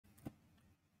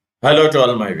Hello to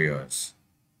all my viewers.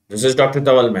 This is Dr.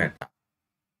 Tawal Mehta.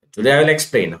 Today I will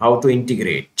explain how to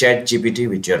integrate ChatGPT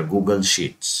with your Google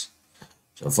Sheets.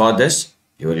 So for this,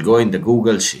 you will go in the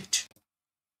Google Sheet.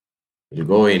 You will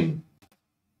go in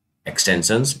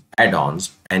extensions,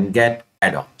 add-ons and get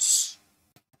add-ons.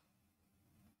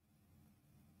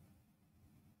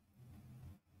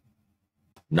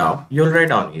 Now you'll write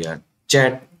down here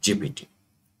ChatGPT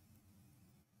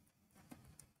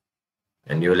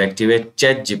and you will activate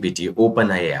ChatGPT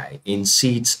OpenAI in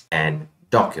Sheets and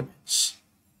Documents.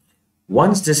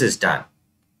 Once this is done,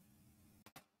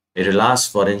 it will ask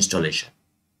for installation.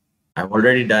 I've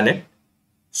already done it.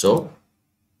 So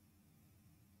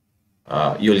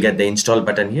you will get the install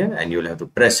button here and you will have to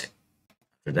press it.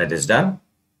 After that is done,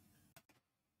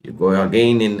 you go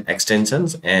again in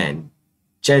extensions and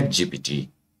chat GPT.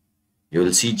 You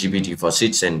will see GPT for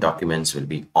sheets and documents will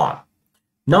be on.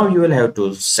 Now you will have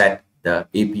to set the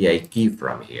API key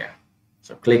from here.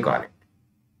 So click on it.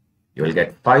 You will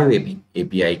get 5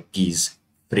 API keys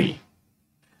free.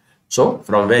 So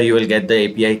from where you will get the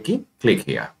API key, click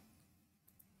here.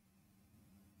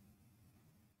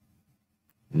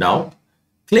 Now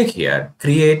click here,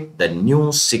 create the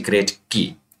new secret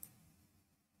key.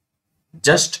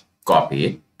 Just copy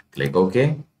it, click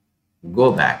OK,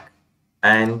 go back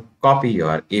and copy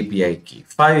your API key.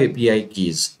 5 API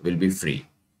keys will be free.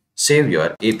 Save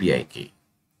your API key.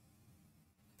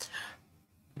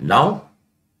 Now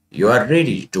you are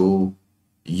ready to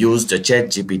use the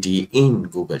ChatGPT in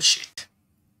Google Sheet.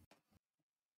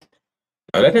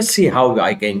 Now let us see how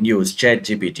I can use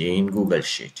ChatGPT in Google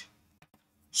Sheet.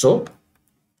 So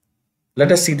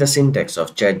let us see the syntax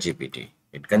of ChatGPT.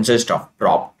 It consists of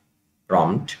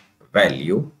prompt,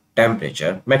 value,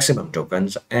 temperature, maximum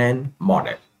tokens, and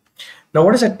model. Now,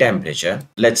 what is a temperature?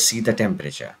 Let's see the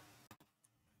temperature.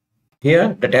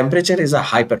 Here, the temperature is a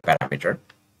hyperparameter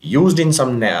used in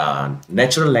some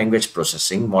natural language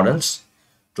processing models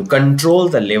to control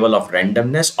the level of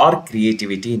randomness or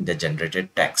creativity in the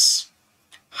generated text.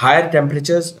 Higher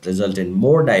temperatures result in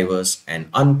more diverse and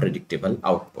unpredictable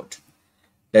output.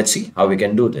 Let's see how we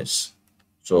can do this.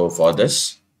 So for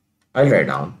this, I'll write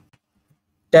down,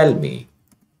 tell me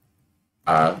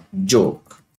a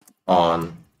joke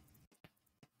on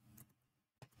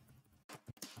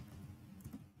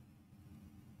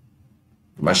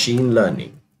machine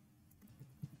learning.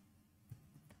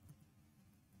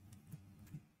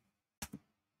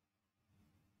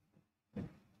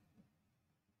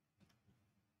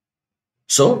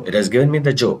 So it has given me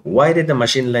the joke. Why did the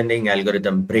machine learning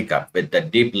algorithm break up with the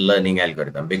deep learning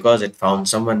algorithm? Because it found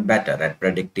someone better at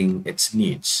predicting its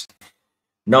needs.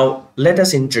 Now let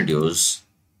us introduce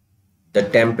the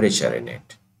temperature in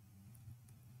it.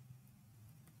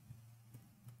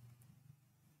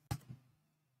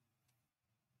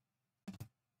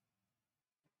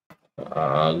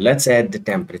 Let's add the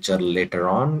temperature later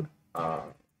on.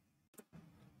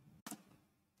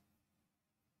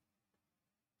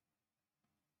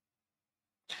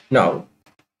 Now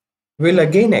we'll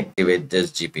again activate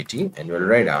this GPT and we'll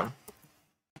write down,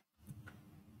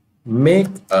 make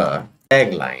a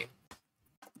tagline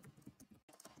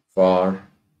for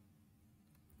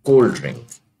cold drink.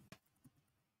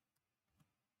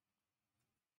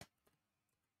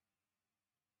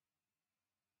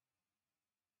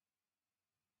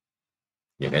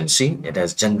 You can see it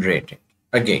has generated.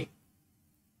 Again,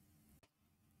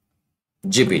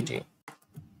 GPT.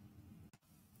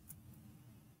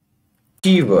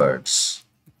 Keywords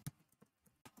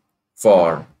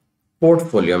for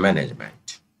portfolio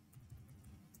management.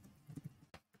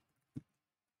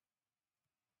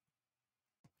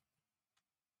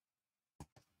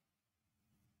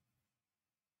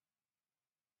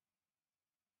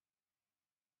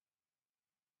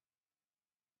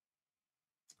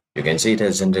 You can see it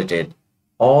has generated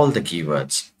all the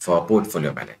keywords for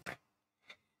portfolio management.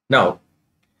 Now,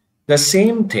 the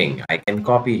same thing I can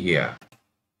copy here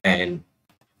and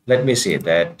let me say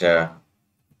that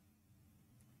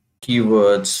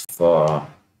keywords for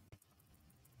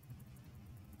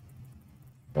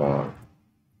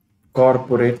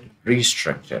corporate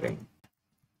restructuring.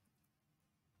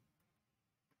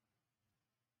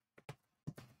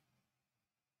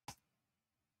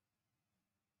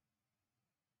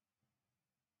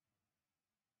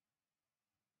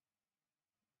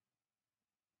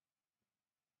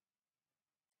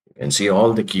 You can see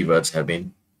all the keywords have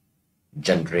been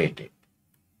generated.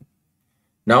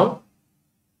 Now,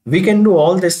 we can do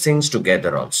all these things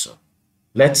together also.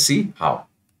 Let's see how.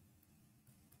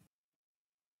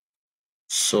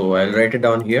 So I'll write it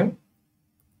down here.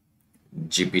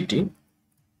 GPT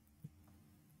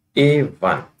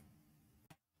A1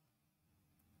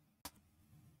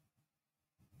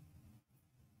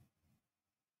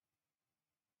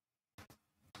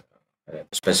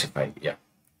 specify, yeah,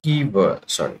 keyword,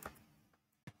 sorry,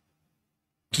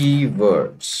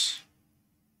 keywords.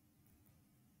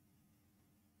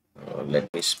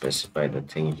 Let me specify the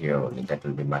thing here only, that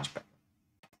will be much better.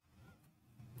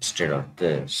 Instead of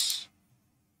this,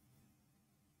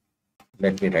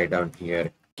 let me write down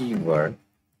here keyword,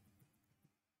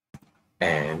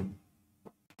 and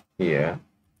here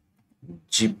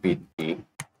GPT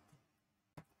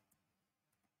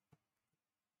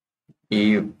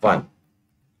A1,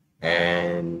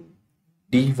 and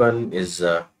D1 is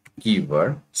a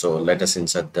keyword. So let us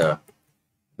insert the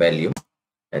value.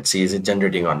 Let's see, is it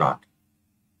generating or not?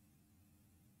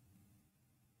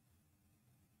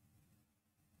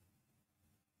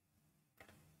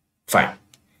 Fine,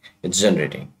 it's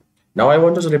generating. Now I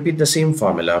want to repeat the same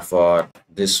formula for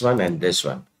this one and this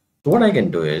one. So what I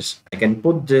can do is I can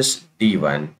put this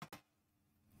D1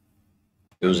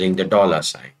 using the dollar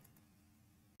sign,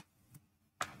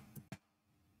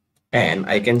 and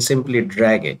I can simply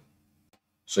drag it.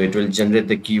 So it will generate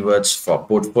the keywords for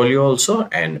portfolio also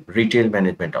and retail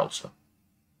management also.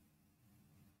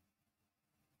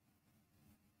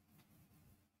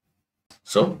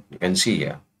 So you can see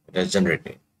here, it has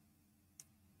generated.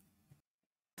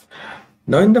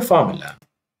 Now in the formula,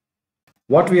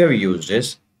 what we have used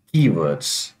is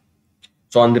keywords.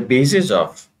 So on the basis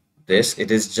of this, it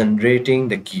is generating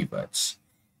the keywords.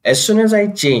 As soon as I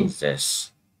change this,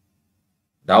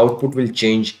 the output will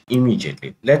change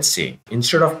immediately. Let's say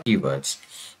instead of keywords,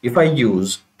 if I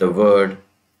use the word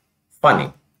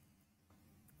funny,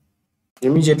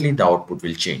 immediately the output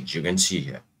will change. You can see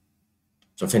here.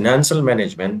 So financial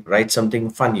management, write something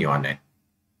funny on it.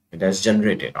 It has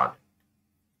generated on it.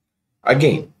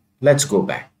 Again, let's go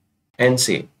back and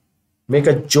say, make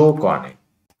a joke on it.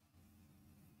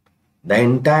 The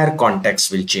entire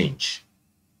context will change.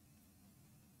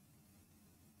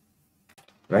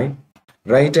 Right?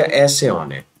 Write an essay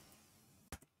on it.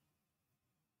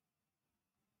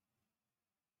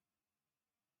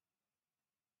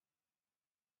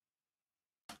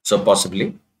 So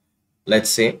possibly, let's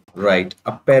say, write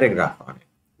a paragraph on it.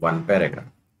 One paragraph.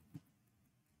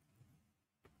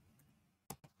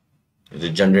 Is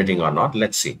it generating or not?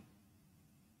 Let's see.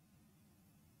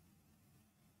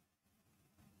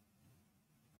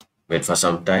 Wait for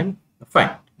some time.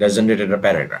 Fine. That's generated a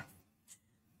paragraph.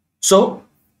 So,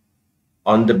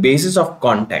 on the basis of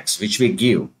context which we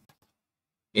give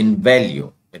in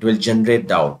value, it will generate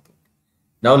the output.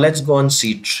 Now let's go on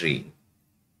C3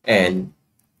 and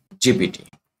GPT.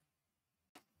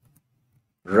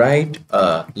 Write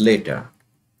a letter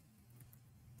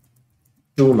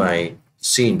to my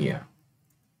senior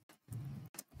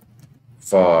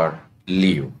for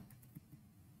leave.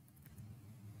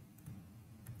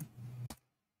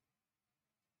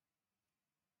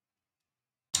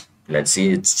 Let's see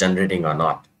it's generating or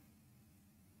not.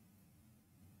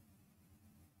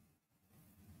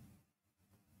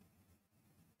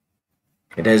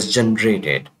 It has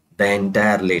generated the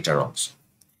entire letter also.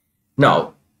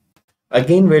 Now,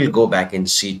 again, we'll go back in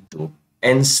C2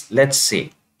 and let's say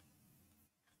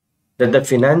that the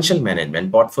financial management,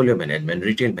 portfolio management,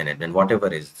 retail management, whatever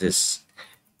is this,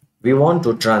 we want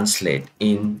to translate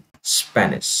in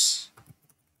Spanish.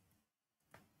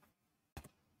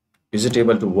 Is it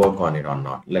able to work on it or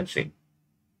not? Let's see.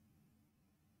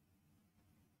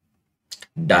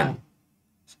 Done.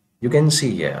 You can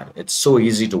see here, it's so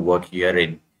easy to work here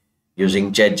in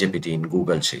using ChatGPT in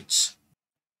Google Sheets.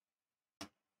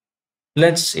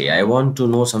 Let's say I want to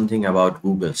know something about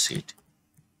Google Sheet.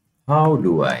 How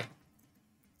do I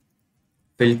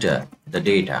filter the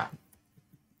data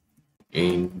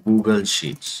in Google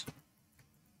Sheets?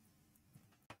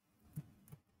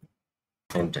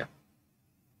 Enter.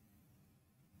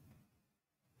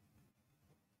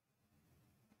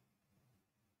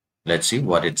 Let's see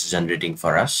what it's generating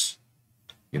for us.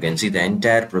 You can see the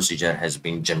entire procedure has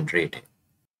been generated.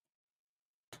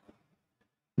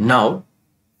 Now,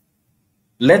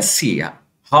 let's see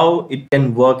how it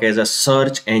can work as a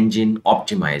search engine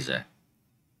optimizer.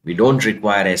 We don't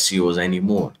require SEOs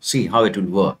anymore. See how it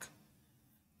will work.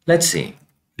 Let's say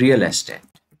real estate.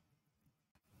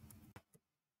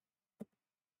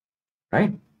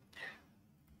 Right?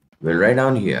 We'll write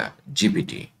down here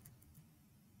GPT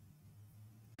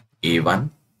A1,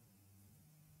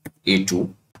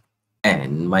 A2,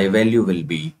 and my value will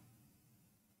be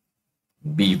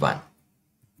B1.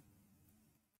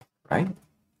 Right?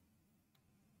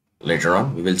 Later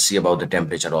on, we will see about the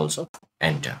temperature also.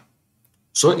 Enter.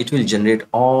 So it will generate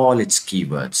all its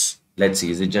keywords. Let's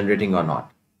see, is it generating or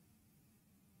not?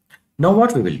 Now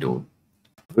what we will do,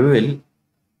 we will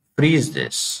freeze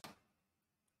this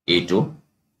A2,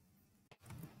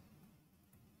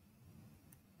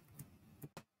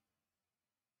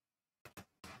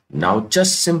 Now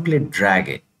just simply drag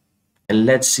it and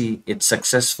let's see it's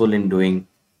successful in doing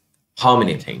how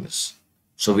many things.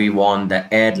 So we want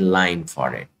the add line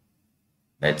for it.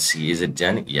 Let's see, is it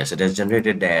done? Yes, it has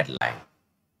generated the add line.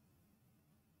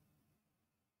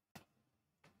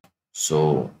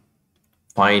 So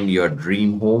find your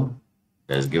dream home.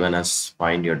 It has given us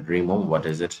find your dream home. What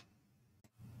is it?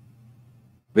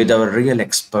 With our real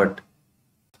expert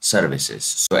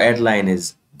services. So add line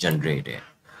is generated.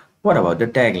 What about the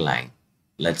tagline?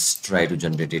 Let's try to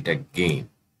generate it again.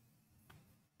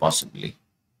 Possibly.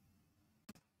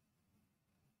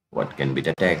 What can be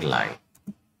the tagline?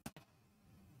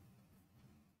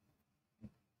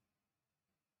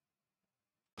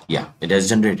 Yeah, it has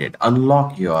generated.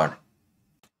 Unlock your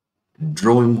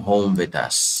dream home with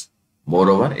us.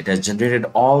 Moreover, it has generated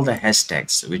all the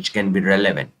hashtags which can be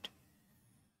relevant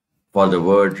for the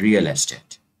word real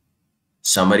estate.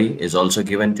 Summary is also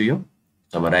given to you.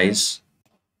 Summarize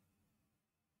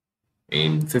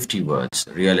in 50 words.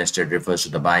 Real estate refers to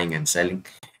the buying and selling,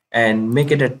 and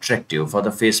make it attractive for the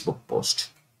Facebook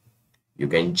post. You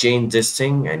can change this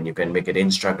thing and you can make it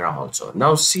Instagram also.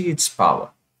 Now see its power.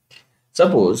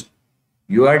 Suppose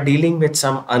you are dealing with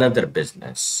some another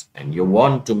business and you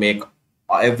want to make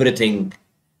everything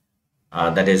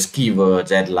that is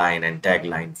keywords, headline and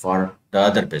tagline for the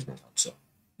other business also.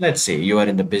 Let's say you are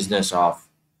in the business of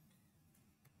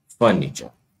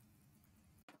furniture.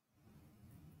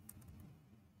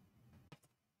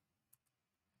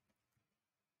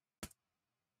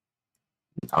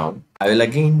 Now I will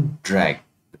again drag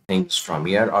things from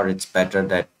here, or it's better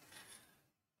that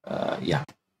yeah,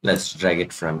 let's drag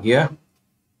it from here,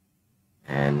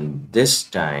 and this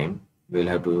time we'll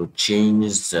have to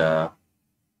change the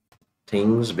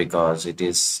things because it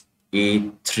is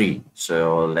A3.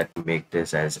 So let me make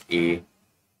this as A3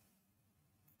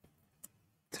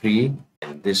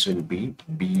 and this will be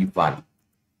B1.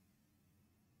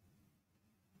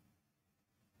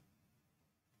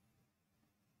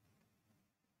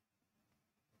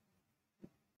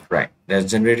 Right,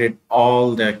 that's generated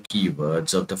all the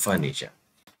keywords of the furniture.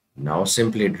 Now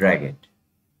simply drag it.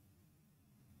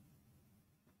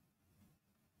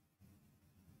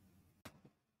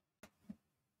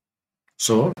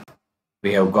 So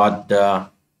we have got the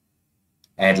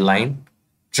headline.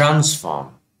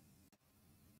 Transform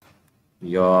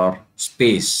your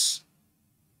space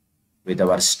with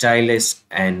our stylish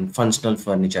and functional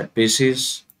furniture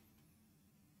pieces.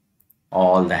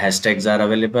 All the hashtags are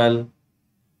available,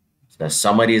 the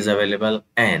summary is available,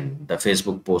 and the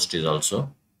Facebook post is also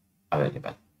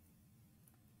available.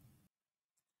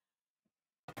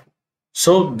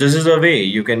 So this is the way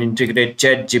you can integrate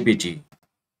ChatGPT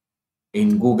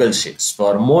in Google Sheets.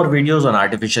 For more videos on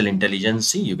artificial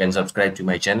intelligence, you can subscribe to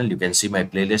my channel. You can see my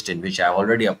playlist in which I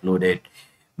already uploaded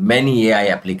many AI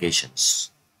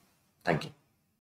applications. Thank you.